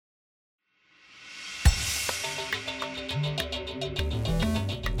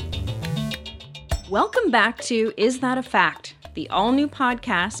Welcome back to Is That a Fact? The all-new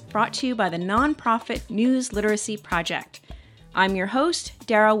podcast brought to you by the nonprofit News Literacy Project. I'm your host,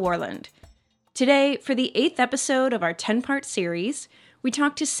 Dara Warland. Today, for the 8th episode of our 10-part series, we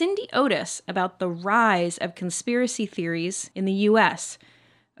talk to Cindy Otis about the rise of conspiracy theories in the U.S.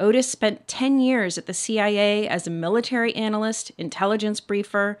 Otis spent 10 years at the CIA as a military analyst, intelligence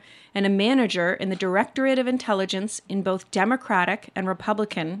briefer, and a manager in the Directorate of Intelligence in both Democratic and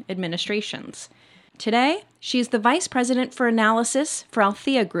Republican administrations. Today, she is the Vice President for Analysis for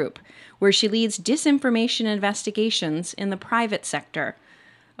Althea Group, where she leads disinformation investigations in the private sector.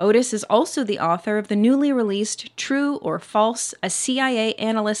 Otis is also the author of the newly released True or False, a CIA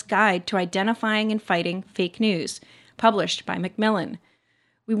Analyst Guide to Identifying and Fighting Fake News, published by Macmillan.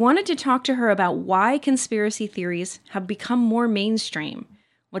 We wanted to talk to her about why conspiracy theories have become more mainstream,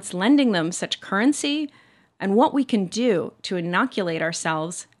 what's lending them such currency, and what we can do to inoculate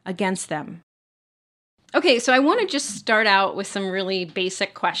ourselves against them. Okay, so I want to just start out with some really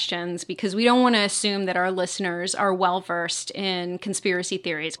basic questions because we don't want to assume that our listeners are well-versed in conspiracy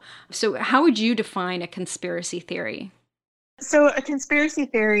theories. So how would you define a conspiracy theory? So a conspiracy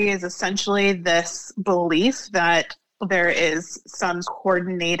theory is essentially this belief that there is some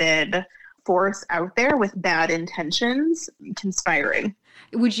coordinated force out there with bad intentions conspiring.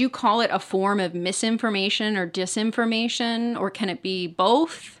 Would you call it a form of misinformation or disinformation, or can it be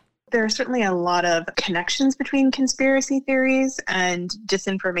both? There are certainly a lot of connections between conspiracy theories and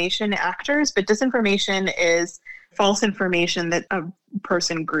disinformation actors, but disinformation is false information that a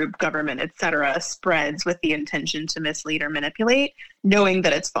person, group, government, etc., spreads with the intention to mislead or manipulate, knowing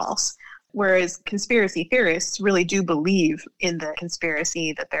that it's false. Whereas conspiracy theorists really do believe in the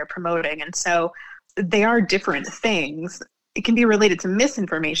conspiracy that they're promoting. And so they are different things. It can be related to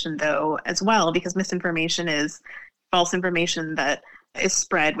misinformation, though, as well, because misinformation is false information that is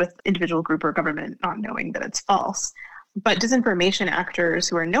spread with individual, group, or government not knowing that it's false. But disinformation actors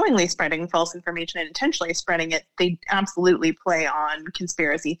who are knowingly spreading false information and intentionally spreading it, they absolutely play on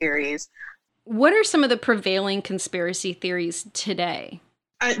conspiracy theories. What are some of the prevailing conspiracy theories today?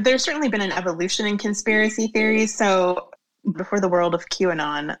 There's certainly been an evolution in conspiracy theories. So before the world of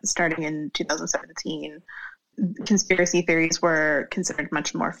QAnon, starting in 2017, conspiracy theories were considered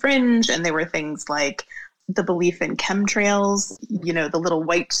much more fringe, and they were things like the belief in chemtrails, the little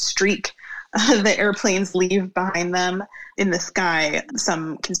white streak the airplanes leave behind them in the sky.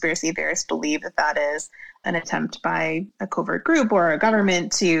 Some conspiracy theorists believe that that is an attempt by a covert group or a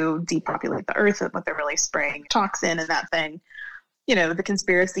government to depopulate the earth, and what they're really spraying toxin and that thing. The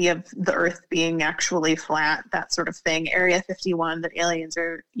conspiracy of the earth being actually flat, that sort of thing. Area 51, that aliens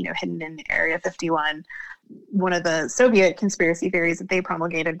are, hidden in Area 51. One of the Soviet conspiracy theories that they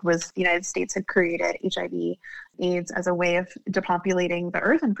promulgated was the United States had created HIV/AIDS as a way of depopulating the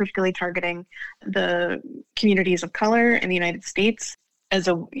earth, and particularly targeting the communities of color in the United States as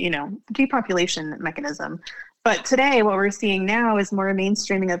a, depopulation mechanism. But today, what we're seeing now is more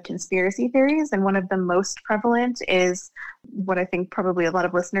mainstreaming of conspiracy theories. And one of the most prevalent is what I think probably a lot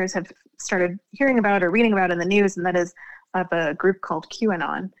of listeners have started hearing about or reading about in the news, and that is of a group called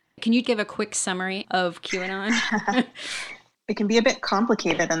QAnon. Can you give a quick summary of QAnon? It can be a bit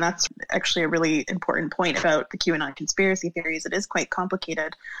complicated, and that's actually a really important point about the QAnon conspiracy theories. It is quite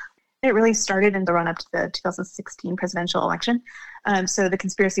complicated. It really started in the run-up to the 2016 presidential election. So the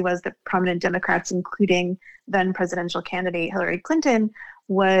conspiracy was that prominent Democrats, including then presidential candidate Hillary Clinton,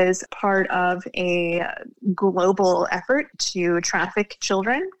 was part of a global effort to traffic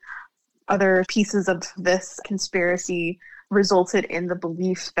children. Other pieces of this conspiracy resulted in the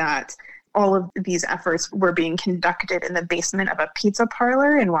belief that all of these efforts were being conducted in the basement of a pizza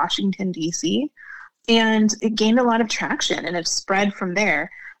parlor in Washington, D.C. And it gained a lot of traction, and it spread from there.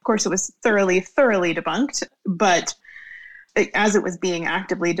 Of course, it was thoroughly debunked, but as it was being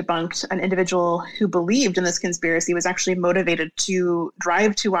actively debunked, an individual who believed in this conspiracy was actually motivated to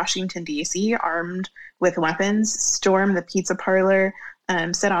drive to Washington, D.C., armed with weapons, storm the pizza parlor,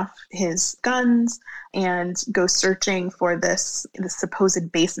 set off his guns, and go searching for this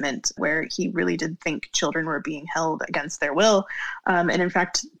supposed basement where he really did think children were being held against their will. And in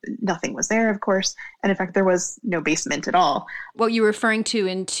fact, nothing was there, of course. And in fact, there was no basement at all. What you were referring to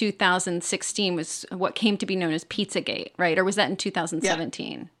in 2016 was what came to be known as Pizzagate, right? Or was that in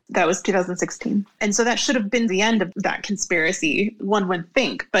 2017? Yeah. That was 2016. And so that should have been the end of that conspiracy, one would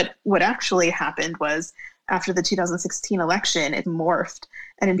think. But what actually happened was, after the 2016 election, it morphed.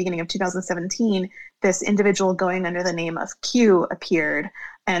 And in the beginning of 2017, this individual going under the name of Q appeared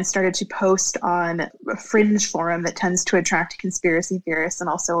and started to post on a fringe forum that tends to attract conspiracy theorists and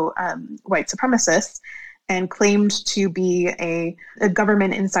also white supremacists. and claimed to be a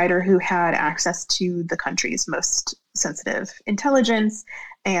government insider who had access to the country's most sensitive intelligence,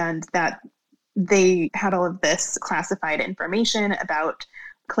 and that they had all of this classified information about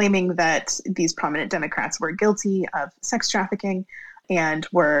claiming that these prominent Democrats were guilty of sex trafficking and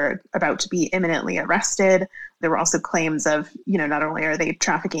were about to be imminently arrested. There were also claims of, not only are they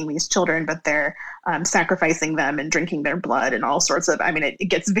trafficking these children, but they're sacrificing them and drinking their blood and all sorts of, it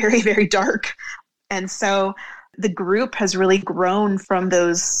gets very, very dark. And so the group has really grown from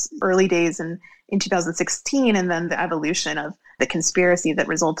those early days in 2016, and then the evolution of the conspiracy that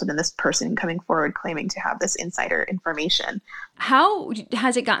resulted in this person coming forward claiming to have this insider information. How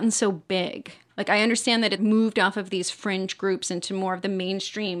has it gotten so big? Like, I understand that it moved off of these fringe groups into more of the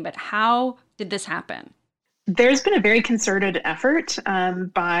mainstream, but how did this happen? There's been a very concerted effort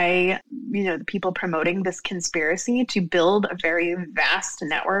by, the people promoting this conspiracy to build a very vast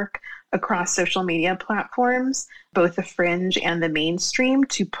network across social media platforms, both the fringe and the mainstream,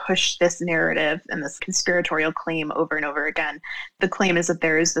 to push this narrative and this conspiratorial claim over and over again. The claim is that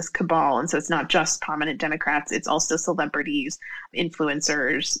there is this cabal, and so it's not just prominent Democrats, it's also celebrities,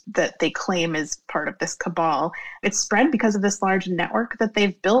 influencers that they claim is part of this cabal. It's spread because of this large network that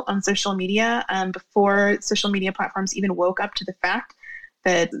they've built on social media before social media platforms even woke up to the fact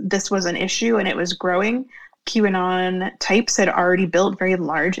that this was an issue and it was growing. QAnon types had already built very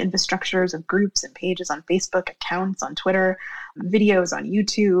large infrastructures of groups and pages on Facebook, accounts on Twitter, videos on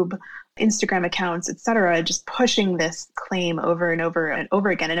YouTube, Instagram accounts, etc., just pushing this claim over and over and over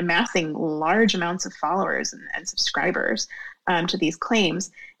again and amassing large amounts of followers and subscribers to these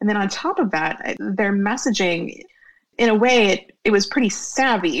claims. And then on top of that, their messaging, in a way, it was pretty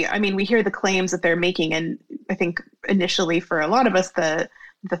savvy. We hear the claims that they're making, and I think initially for a lot of us, the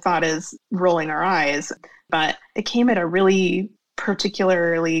thought is rolling our eyes. But it came at a really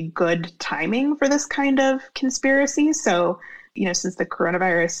particularly good timing for this kind of conspiracy. So, since the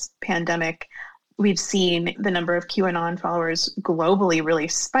coronavirus pandemic, we've seen the number of QAnon followers globally really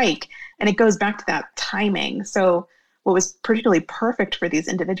spike. And it goes back to that timing. So what was particularly perfect for these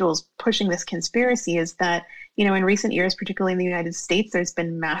individuals pushing this conspiracy is that, in recent years, particularly in the United States, there's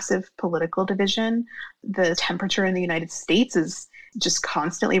been massive political division. The temperature in the United States is just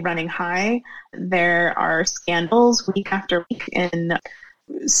constantly running high. There are scandals week after week in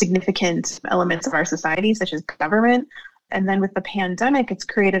significant elements of our society, such as government. And then with the pandemic, it's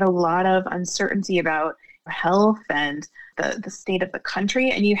created a lot of uncertainty about health and the state of the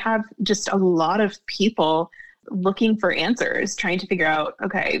country. And you have just a lot of people looking for answers, trying to figure out,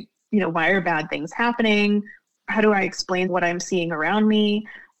 okay, why are bad things happening? How do I explain what I'm seeing around me?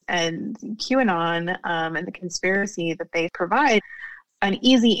 And QAnon and the conspiracy that they provide an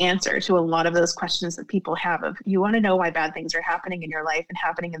easy answer to a lot of those questions that people have of, you want to know why bad things are happening in your life and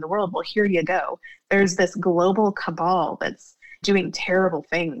happening in the world? Well, here you go. There's this global cabal that's doing terrible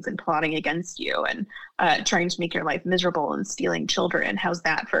things and plotting against you and trying to make your life miserable and stealing children. How's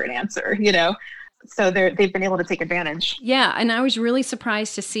that for an answer, So they've been able to take advantage. Yeah, and I was really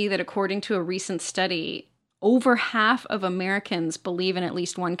surprised to see that according to a recent study, over half of Americans believe in at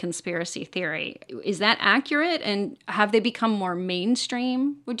least one conspiracy theory. Is that accurate? And have they become more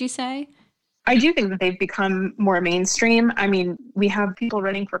mainstream, would you say? I do think that they've become more mainstream. We have people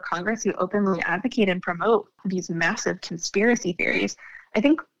running for Congress who openly advocate and promote these massive conspiracy theories. I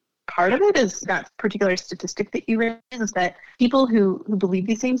think part of it is that particular statistic that you raised, is that people who believe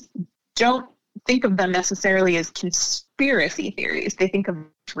these things don't think of them necessarily as conspiracy theories. They think of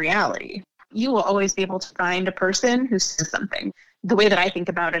reality. You will always be able to find a person who says something. The way that I think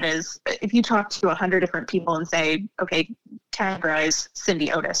about it is, if you talk to 100 different people and say, okay, categorize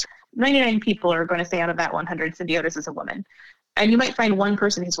Cindy Otis, 99 people are going to say out of that 100, Cindy Otis is a woman. And you might find one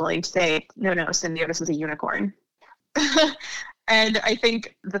person who's willing to say, no, Cindy Otis is a unicorn. And I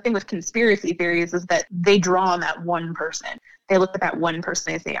think the thing with conspiracy theories is that they draw on that one person. They look at that one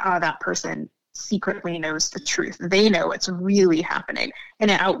person and they say, that person secretly knows the truth. They know what's really happening,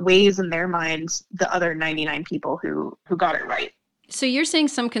 and it outweighs in their minds the other 99 people who got it right. So you're saying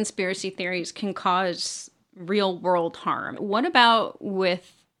some conspiracy theories can cause real world harm. What about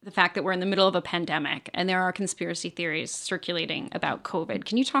with the fact that we're in the middle of a pandemic and there are conspiracy theories circulating about COVID?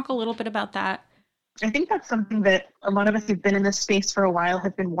 Can you talk a little bit about that? I think that's something that a lot of us who've been in this space for a while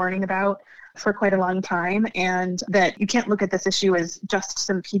have been warning about for quite a long time, and that you can't look at this issue as just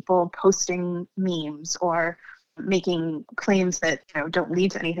some people posting memes or making claims that don't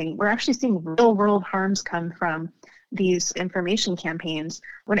lead to anything. We're actually seeing real world harms come from these information campaigns.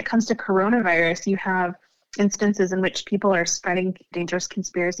 When it comes to coronavirus, you have instances in which people are spreading dangerous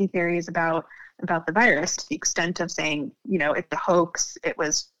conspiracy theories about the virus, to the extent of saying, it's a hoax, it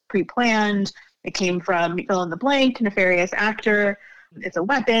was pre-planned, It came from fill in the blank, nefarious actor, it's a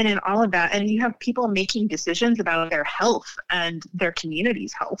weapon, and all of that. And you have people making decisions about their health and their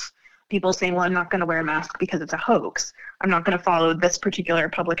community's health. People saying, well, I'm not going to wear a mask because it's a hoax. I'm not going to follow this particular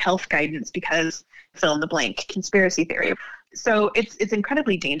public health guidance because fill in the blank, conspiracy theory. So it's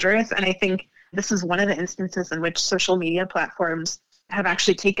incredibly dangerous. And I think this is one of the instances in which social media platforms have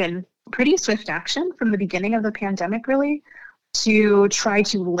actually taken pretty swift action from the beginning of the pandemic, really, to try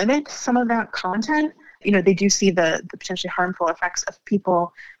to limit some of that content. They do see the potentially harmful effects of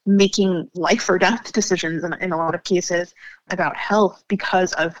people making life or death decisions in a lot of cases about health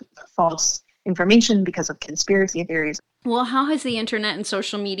because of false information, because of conspiracy theories. Well, how has the internet and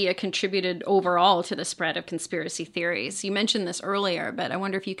social media contributed overall to the spread of conspiracy theories? You mentioned this earlier, but I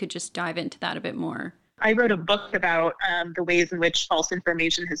wonder if you could just dive into that a bit more. I wrote a book about the ways in which false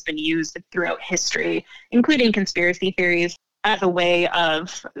information has been used throughout history, including conspiracy theories, as a way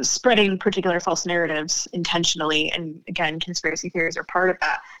of spreading particular false narratives intentionally. And again, conspiracy theories are part of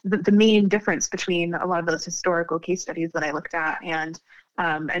that. The main difference between a lot of those historical case studies that I looked at and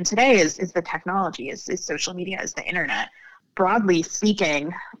today is the technology, is social media, is the internet. Broadly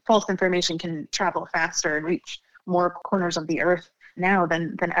speaking, false information can travel faster and reach more corners of the earth now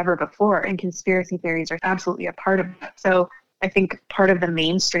than ever before. And conspiracy theories are absolutely a part of that. So I think part of the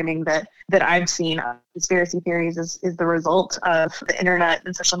mainstreaming that I've seen of conspiracy theories is the result of the internet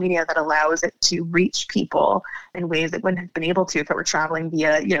and social media that allows it to reach people in ways it wouldn't have been able to if it were traveling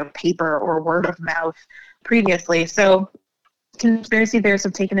via, paper or word of mouth previously. So conspiracy theorists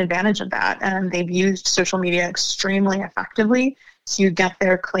have taken advantage of that, and they've used social media extremely effectively to get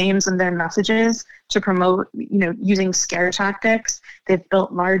their claims and their messages to promote, using scare tactics. They've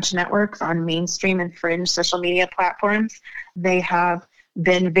built large networks on mainstream and fringe social media platforms. They have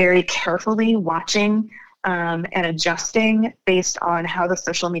been very carefully watching and adjusting based on how the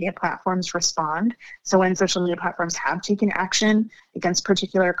social media platforms respond. So when social media platforms have taken action against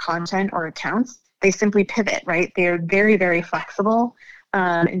particular content or accounts, they simply pivot, right? They're very, very flexible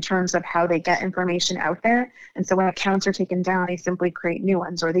in terms of how they get information out there. And so when accounts are taken down, they simply create new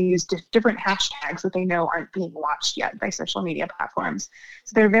ones, or they use different hashtags that they know aren't being watched yet by social media platforms.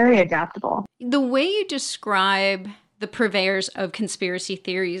 So they're very adaptable. The way you describe the purveyors of conspiracy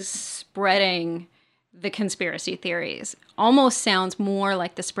theories spreading the conspiracy theories almost sounds more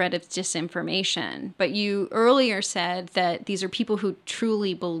like the spread of disinformation. But you earlier said that these are people who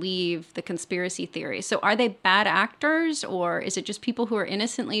truly believe the conspiracy theories. So are they bad actors, or is it just people who are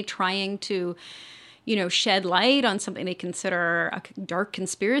innocently trying to, shed light on something they consider a dark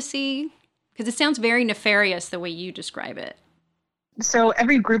conspiracy? Because it sounds very nefarious the way you describe it. So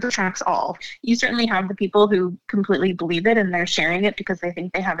every group attracts all. You certainly have the people who completely believe it and they're sharing it because they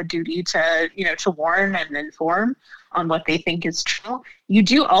think they have a duty to, to warn and inform on what they think is true. You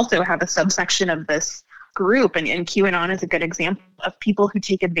do also have a subsection of this group, and QAnon is a good example of people who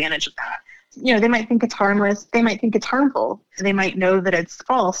take advantage of that. They might think it's harmless. They might think it's harmful. They might know that it's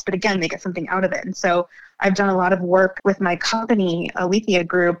false, but again, they get something out of it. And so I've done a lot of work with my company, Alethea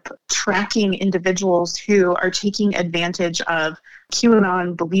Group, tracking individuals who are taking advantage of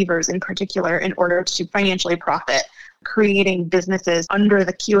QAnon believers in particular in order to financially profit, creating businesses under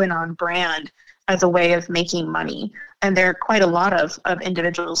the QAnon brand as a way of making money. And there are quite a lot of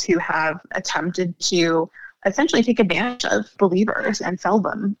individuals who have attempted to essentially take advantage of believers and sell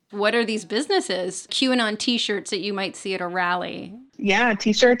them. What are these businesses? QAnon t-shirts that you might see at a rally. Yeah,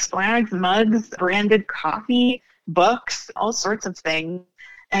 t-shirts, flags, mugs, branded coffee, books, all sorts of things.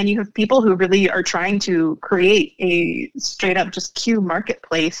 And you have people who really are trying to create a straight up just Q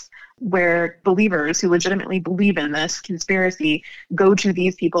marketplace where believers who legitimately believe in this conspiracy go to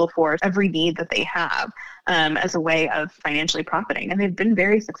these people for every need that they have as a way of financially profiting. And they've been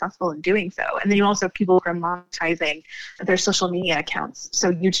very successful in doing so. And then you also have people who are monetizing their social media accounts.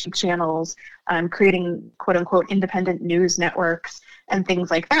 So YouTube channels, creating quote unquote independent news networks and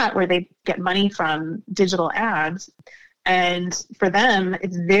things like that, where they get money from digital ads. And for them,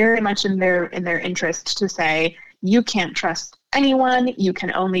 it's very much in their interest to say, you can't trust anyone. You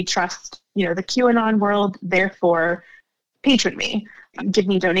can only trust, the QAnon world. Therefore, patron me. Give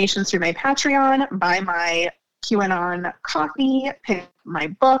me donations through my Patreon, buy my QAnon coffee, pick my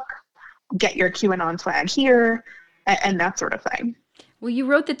book, get your QAnon flag here, and that sort of thing. Well, you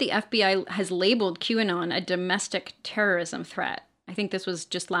wrote that the FBI has labeled QAnon a domestic terrorism threat. I think this was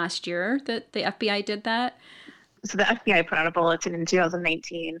just last year that the FBI did that. So the FBI put out a bulletin in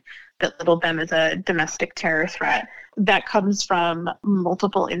 2019 that labeled them as a domestic terror threat. That comes from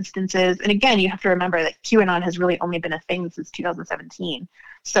multiple instances. And again, you have to remember that QAnon has really only been a thing since 2017.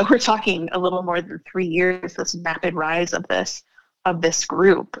 So we're talking a little more than 3 years, this rapid rise of this of this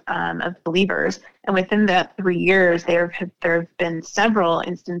group of believers. And within that 3 years, there have been several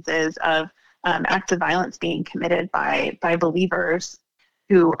instances of acts of violence being committed by believers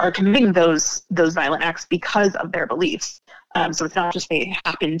who are committing those violent acts because of their beliefs. So it's not just they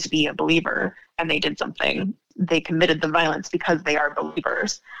happen to be a believer and they did something. They committed the violence because they are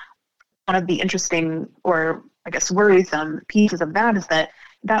believers. One of the interesting, or I guess worrisome pieces of that is that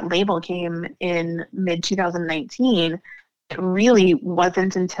label came in mid-2019. It really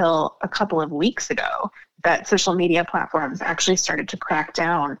wasn't until a couple of weeks ago that social media platforms actually started to crack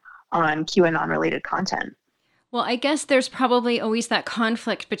down on QAnon-related content. Well, I guess there's probably always that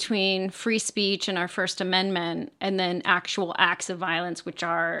conflict between free speech and our First Amendment and then actual acts of violence, which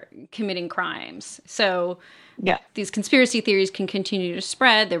are committing crimes. So yeah, these conspiracy theories can continue to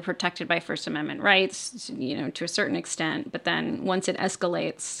spread. They're protected by First Amendment rights, to a certain extent. But then once it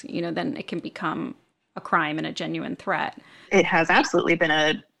escalates, then it can become a crime and a genuine threat. It has absolutely been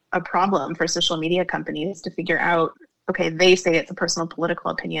a problem for social media companies to figure out, okay, they say it's a personal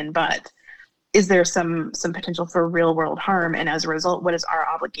political opinion, but is there some potential for real world harm? And as a result, what is our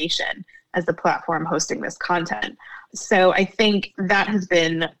obligation as the platform hosting this content? So I think that has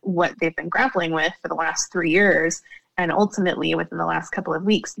been what they've been grappling with for the last 3 years. And ultimately, within the last couple of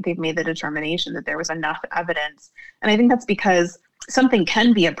weeks, they've made the determination that there was enough evidence. And I think that's because something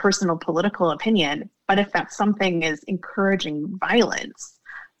can be a personal political opinion, but if that something is encouraging violence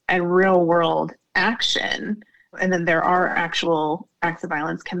and real world action, and then there are actual acts of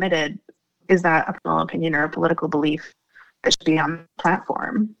violence committed, is that a personal opinion or a political belief that should be on the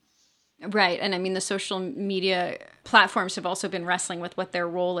platform? Right. And I mean, the social media platforms have also been wrestling with what their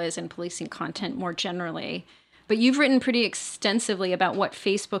role is in policing content more generally. But you've written pretty extensively about what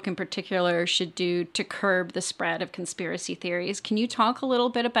Facebook in particular should do to curb the spread of conspiracy theories. Can you talk a little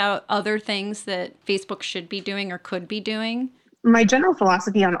bit about other things that Facebook should be doing or could be doing? My general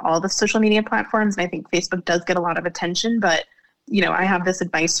philosophy on all the social media platforms, and I think Facebook does get a lot of attention, but I have this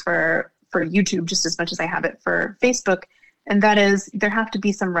advice for YouTube just as much as I have it for Facebook. And that is, there have to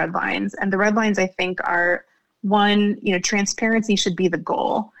be some red lines. And the red lines, I think, are one, transparency should be the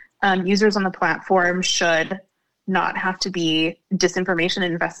goal. Users on the platform should not have to be disinformation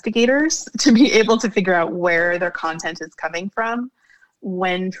investigators to be able to figure out where their content is coming from.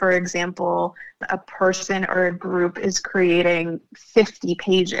 When, for example, a person or a group is creating 50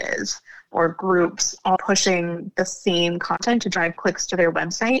 pages or groups all pushing the same content to drive clicks to their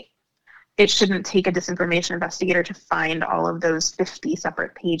website, it shouldn't take a disinformation investigator to find all of those 50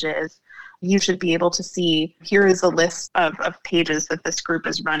 separate pages. You should be able to see, here is a list of pages that this group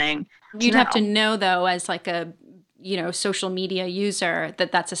is running. You'd have to know, though, as like a social media user,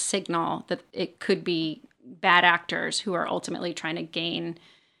 that that's a signal that it could be bad actors who are ultimately trying to gain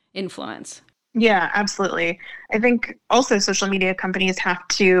influence. Yeah, absolutely. I think also social media companies have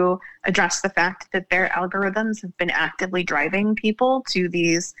to address the fact that their algorithms have been actively driving people to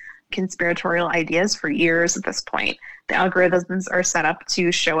these conspiratorial ideas for years at this point. The algorithms are set up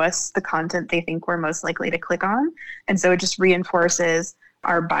to show us the content they think we're most likely to click on. And so it just reinforces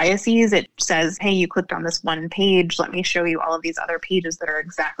our biases. It says, hey, you clicked on this one page. Let me show you all of these other pages that are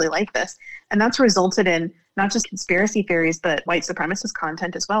exactly like this. And that's resulted in not just conspiracy theories, but white supremacist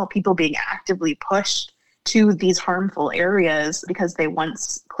content as well. People being actively pushed to these harmful areas because they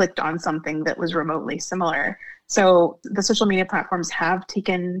once clicked on something that was remotely similar. So the social media platforms have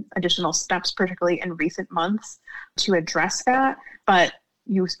taken additional steps, particularly in recent months, to address that, but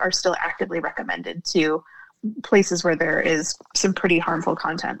you are still actively recommended to places where there is some pretty harmful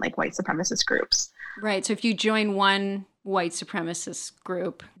content, like white supremacist groups. Right. So if you join one white supremacist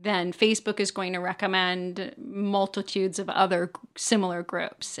group, then Facebook is going to recommend multitudes of other similar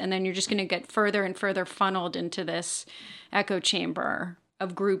groups. And then you're just going to get further and further funneled into this echo chamber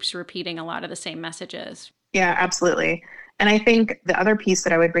of groups repeating a lot of the same messages. Yeah, absolutely. And I think the other piece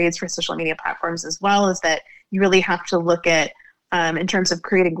that I would raise for social media platforms as well is that you really have to look at, in terms of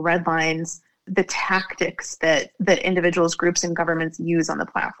creating red lines, the tactics that individuals, groups, and governments use on the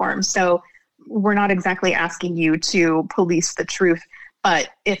platform. So we're not exactly asking you to police the truth, but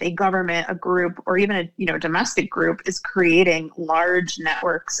if a government, a group, or even a domestic group is creating large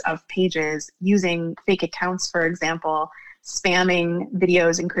networks of pages using fake accounts, for example, spamming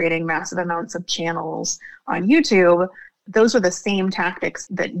videos and creating massive amounts of channels on YouTube, those are the same tactics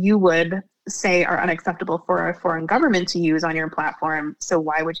that you would say are unacceptable for a foreign government to use on your platform. So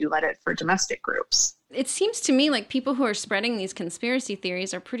why would you let it for domestic groups? It seems to me like people who are spreading these conspiracy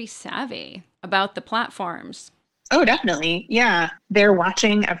theories are pretty savvy about the platforms. Oh, definitely. Yeah. They're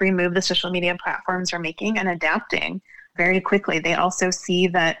watching every move the social media platforms are making and adapting very quickly. They also see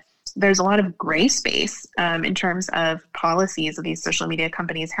that There's a lot of gray space in terms of policies that these social media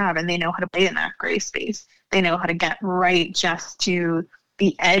companies have, and they know how to play in that gray space. They know how to get right just to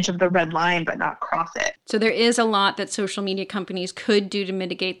the edge of the red line, but not cross it. So there is a lot that social media companies could do to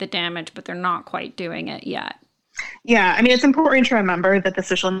mitigate the damage, but they're not quite doing it yet. Yeah, I mean, it's important to remember that the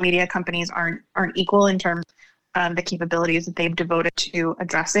social media companies aren't equal in terms of the capabilities that they've devoted to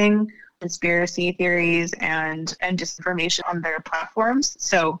addressing conspiracy theories and disinformation on their platforms.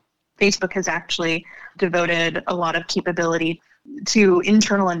 So Facebook has actually devoted a lot of capability to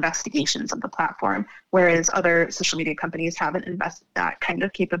internal investigations of the platform, whereas other social media companies haven't invested that kind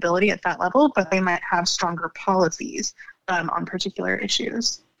of capability at that level, but they might have stronger policies on particular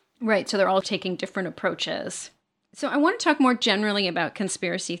issues. Right, so they're all taking different approaches. So I want to talk more generally about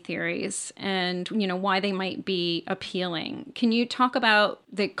conspiracy theories and, why they might be appealing. Can you talk about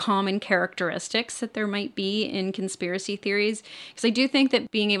the common characteristics that there might be in conspiracy theories? Because I do think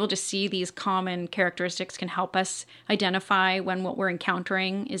that being able to see these common characteristics can help us identify when what we're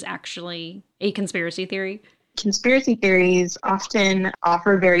encountering is actually a conspiracy theory. Conspiracy theories often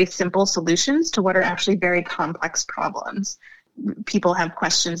offer very simple solutions to what are actually very complex problems. People have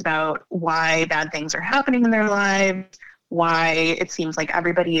questions about why bad things are happening in their lives, why it seems like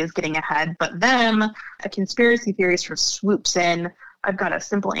everybody is getting ahead but them. A conspiracy theory sort of swoops in, I've got a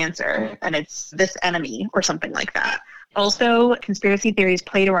simple answer, and it's this enemy or something like that. Also, conspiracy theories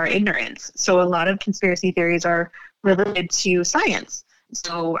play to our ignorance. So a lot of conspiracy theories are related to science.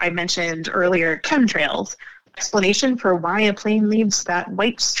 So I mentioned earlier chemtrails, explanation for why a plane leaves that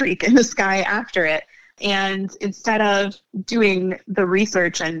white streak in the sky after it. And instead of doing the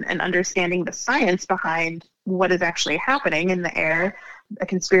research and understanding the science behind what is actually happening in the air, a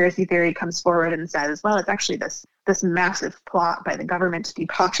conspiracy theory comes forward and says, well, it's actually this massive plot by the government to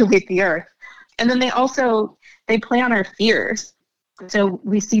depopulate the earth. And then they play on our fears. So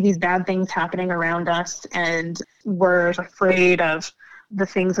we see these bad things happening around us and we're afraid of the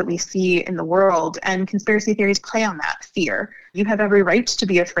things that we see in the world, and conspiracy theories play on that fear. You have every right to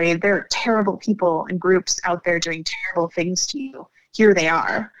be afraid. There are terrible people and groups out there doing terrible things to you. Here they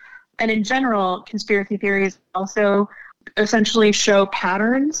are. And in general, conspiracy theories also essentially show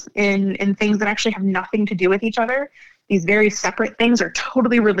patterns in things that actually have nothing to do with each other. These very separate things are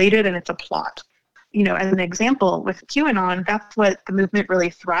totally related, and it's a plot. As an example, with QAnon, that's what the movement really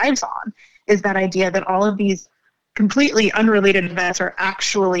thrives on, is that idea that all of these completely unrelated events are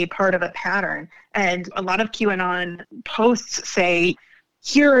actually part of a pattern. And a lot of QAnon posts say,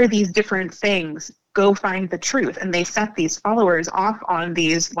 here are these different things, go find the truth. And they set these followers off on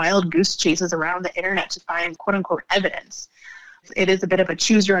these wild goose chases around the internet to find quote unquote evidence. It is a bit of a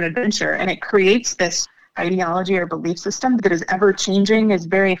choose your own adventure, and it creates this ideology or belief system that is ever changing, is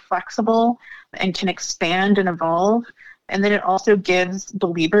very flexible, and can expand and evolve. And then it also gives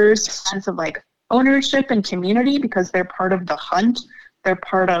believers a sense of ownership and community because they're part of the hunt, they're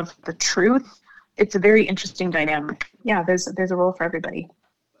part of the truth. It's a very interesting dynamic. Yeah, there's a role for everybody.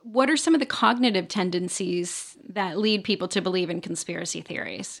 What are some of the cognitive tendencies that lead people to believe in conspiracy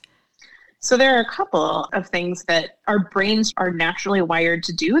theories? So there are a couple of things that our brains are naturally wired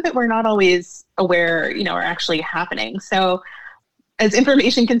to do that we're not always aware, are actually happening. So as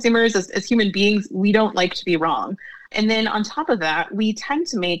information consumers, as human beings, we don't like to be wrong. And then on top of that, we tend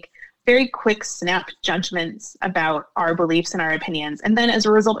to make very quick snap judgments about our beliefs and our opinions. And then as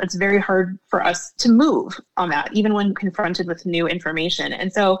a result, it's very hard for us to move on that, even when confronted with new information.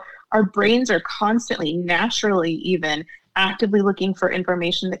 And so our brains are constantly, naturally even, actively looking for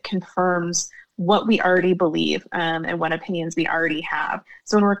information that confirms what we already believe and what opinions we already have.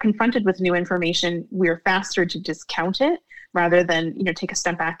 So when we're confronted with new information, we're faster to discount it rather than, take a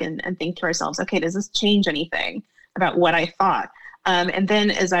step back and think to ourselves, okay, does this change anything about what I thought? And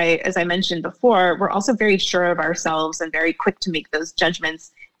then, as I mentioned before, we're also very sure of ourselves and very quick to make those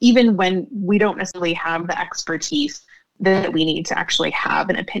judgments, even when we don't necessarily have the expertise that we need to actually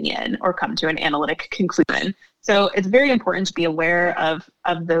have an opinion or come to an analytic conclusion. So it's very important to be aware of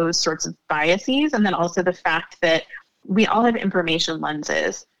those sorts of biases, and then also the fact that we all have information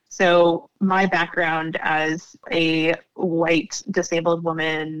lenses. So my background as a white disabled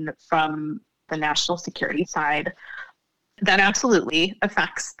woman from the national security side, that absolutely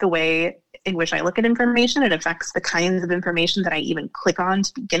affects the way in which I look at information. It affects the kinds of information that I even click on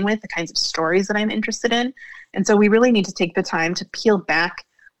to begin with, the kinds of stories that I'm interested in. And so we really need to take the time to peel back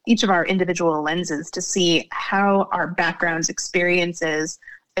each of our individual lenses to see how our backgrounds, experiences,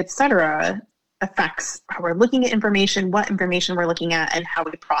 etc., affects how we're looking at information, what information we're looking at, and how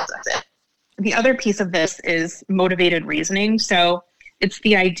we process it. The other piece of this is motivated reasoning. So it's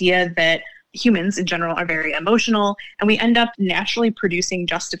the idea that humans in general are very emotional, and we end up naturally producing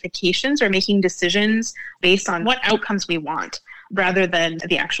justifications or making decisions based on what outcomes we want rather than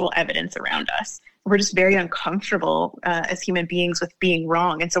the actual evidence around us. We're just very uncomfortable as human beings with being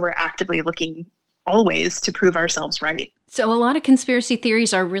wrong. And so we're actively looking always to prove ourselves right. So a lot of conspiracy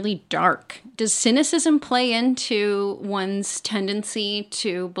theories are really dark. Does cynicism play into one's tendency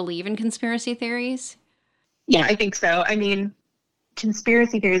to believe in conspiracy theories? Yeah, I think so. I mean,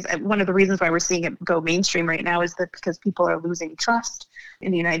 conspiracy theories, one of the reasons why we're seeing it go mainstream right now is that because people are losing trust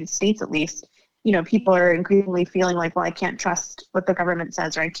in the United States, at least. You know, people are increasingly feeling like, well, I can't trust what the government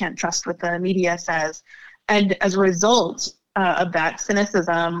says, or I can't trust what the media says. And as a result of that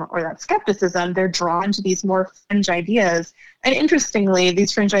cynicism or that skepticism, they're drawn to these more fringe ideas. And interestingly,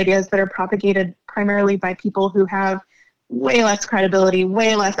 these fringe ideas that are propagated primarily by people who have way less credibility,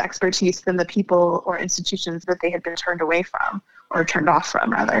 way less expertise than the people or institutions that they had been turned away from, or turned off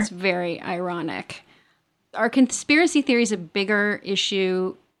from, rather. It's very ironic. Are conspiracy theories a bigger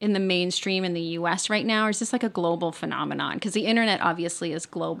issue in the mainstream in the US right now, or is this like a global phenomenon? Because the internet obviously is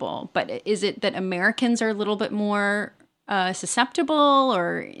global, but is it that Americans are a little bit more susceptible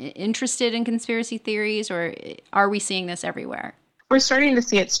or interested in conspiracy theories, or are we seeing this everywhere? We're starting to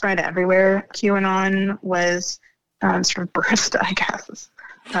see it spread everywhere. QAnon was sort of burst, I guess, is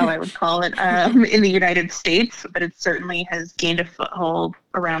how I would call it, in the United States, but it certainly has gained a foothold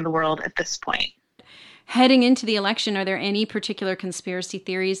around the world at this point. Heading into the election, are there any particular conspiracy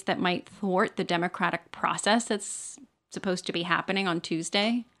theories that might thwart the democratic process that's supposed to be happening on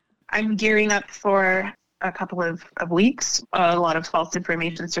Tuesday? I'm gearing up for a couple of weeks, a lot of false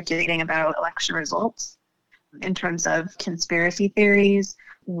information circulating about election results. In terms of conspiracy theories,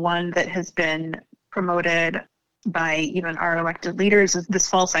 one that has been promoted by even our elected leaders is this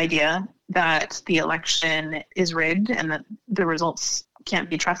false idea that the election is rigged and that the results can't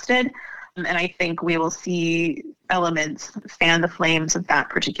be trusted. And I think we will see elements fan the flames of that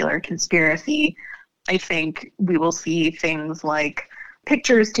particular conspiracy. I think we will see things like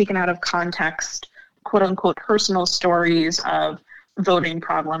pictures taken out of context, quote unquote, personal stories of voting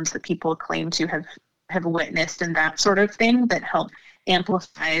problems that people claim to have witnessed, and that sort of thing that help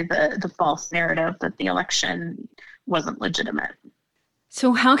amplify the false narrative that the election wasn't legitimate.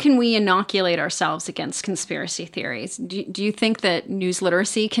 So how can we inoculate ourselves against conspiracy theories? Do you think that news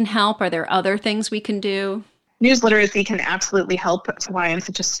literacy can help? Are there other things we can do? News literacy can absolutely help. That's why I'm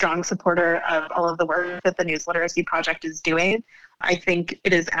such a strong supporter of all of the work that the News Literacy Project is doing. I think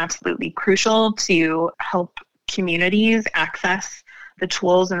it is absolutely crucial to help communities access the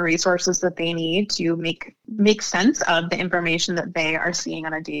tools and resources that they need to make sense of the information that they are seeing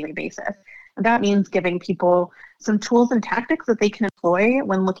on a daily basis. And that means giving people some tools and tactics that they can employ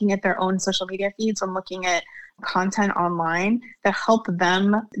when looking at their own social media feeds, when looking at content online, that help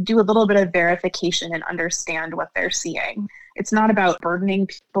them do a little bit of verification and understand what they're seeing. It's not about burdening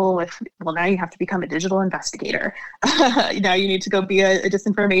people with, well, now you have to become a digital investigator. Now you need to go be a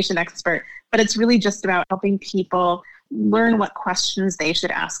disinformation expert. But it's really just about helping people learn what questions they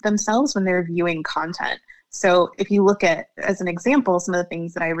should ask themselves when they're viewing content. So if you look at, as an example, some of the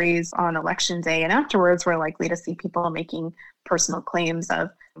things that I raised on election day and afterwards, we're likely to see people making personal claims of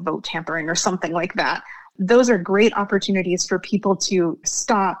vote tampering or something like that. Those are great opportunities for people to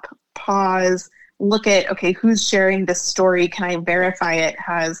stop, pause, look at, okay, who's sharing this story? Can I verify it?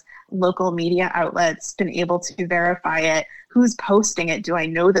 Has local media outlets been able to verify it? Who's posting it? Do I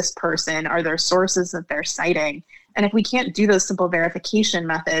know this person? Are there sources that they're citing? And if we can't do those simple verification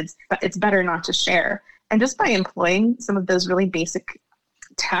methods, it's better not to share. And just by employing some of those really basic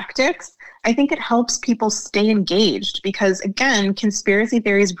tactics, I think it helps people stay engaged because, again, conspiracy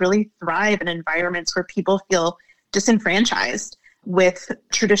theories really thrive in environments where people feel disenfranchised with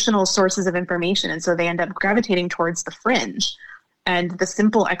traditional sources of information. And so they end up gravitating towards the fringe and the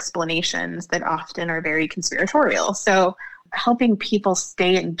simple explanations that often are very conspiratorial. So helping people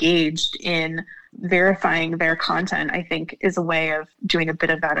stay engaged in verifying their content, I think, is a way of doing a bit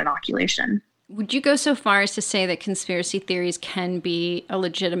of that inoculation. Would you go so far as to say that conspiracy theories can be a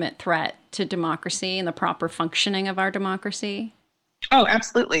legitimate threat to democracy and the proper functioning of our democracy? Oh,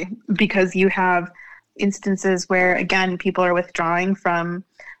 absolutely. Because you have instances where, again, people are withdrawing from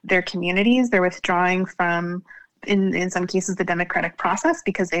their communities. They're withdrawing from, in some cases, the democratic process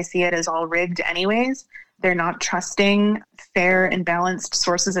because they see it as all rigged anyways. They're not trusting fair and balanced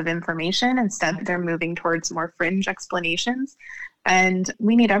sources of information. Instead, they're moving towards more fringe explanations. And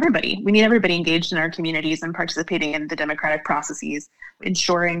we need everybody. We need everybody engaged in our communities and participating in the democratic processes,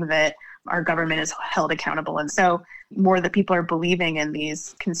 ensuring that our government is held accountable. And so more that people are believing in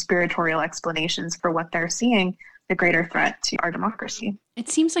these conspiratorial explanations for what they're seeing, the greater threat to our democracy. It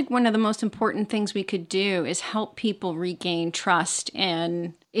seems like one of the most important things we could do is help people regain trust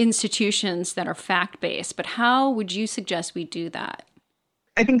in institutions that are fact-based. But how would you suggest we do that?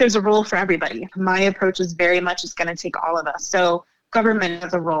 I think there's a role for everybody. My approach is very much it's going to take all of us. So government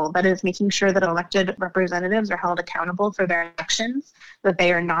has a role, that is making sure that elected representatives are held accountable for their actions, that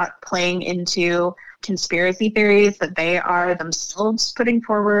they are not playing into conspiracy theories, that they are themselves putting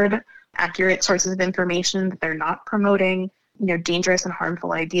forward accurate sources of information, that they're not promoting, dangerous and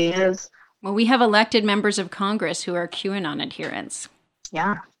harmful ideas. Well, we have elected members of Congress who are QAnon adherents.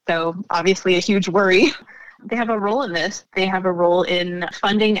 Yeah, so obviously a huge worry. They have a role in this. They have a role in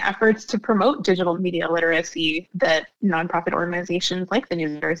funding efforts to promote digital media literacy that nonprofit organizations like the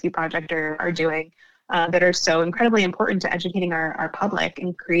News Literacy Project are doing, that are so incredibly important to educating our public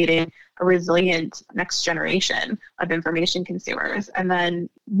and creating a resilient next generation of information consumers. And then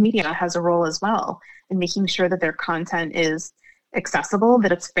media has a role as well in making sure that their content is accessible,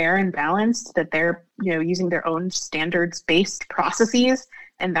 that it's fair and balanced, that they're using their own standards-based processes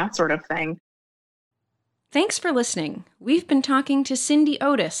and that sort of thing. Thanks for listening. We've been talking to Cindy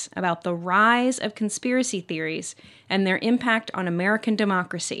Otis about the rise of conspiracy theories and their impact on American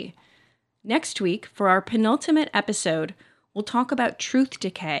democracy. Next week, for our penultimate episode, we'll talk about truth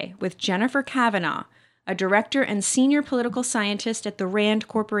decay with Jennifer Kavanaugh, a director and senior political scientist at the RAND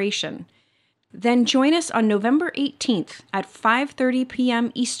Corporation. Then join us on November 18th at 5:30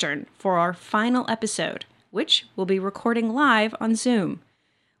 p.m. Eastern for our final episode, which we'll be recording live on Zoom.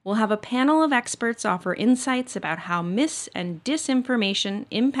 We'll have a panel of experts offer insights about how mis- and disinformation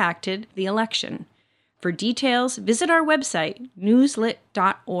impacted the election. For details, visit our website,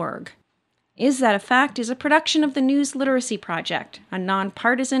 newslit.org. Is That a Fact is a production of the News Literacy Project, a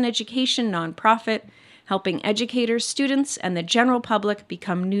nonpartisan education nonprofit helping educators, students, and the general public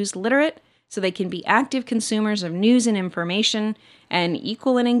become news literate so they can be active consumers of news and information and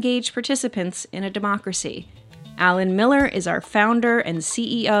equal and engaged participants in a democracy. Alan Miller is our founder and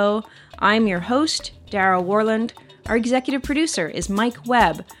CEO. I'm your host, Dara Warland. Our executive producer is Mike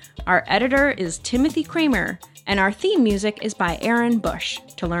Webb. Our editor is Timothy Kramer. And our theme music is by Aaron Bush.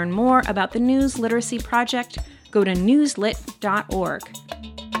 To learn more about the News Literacy Project, go to newslit.org.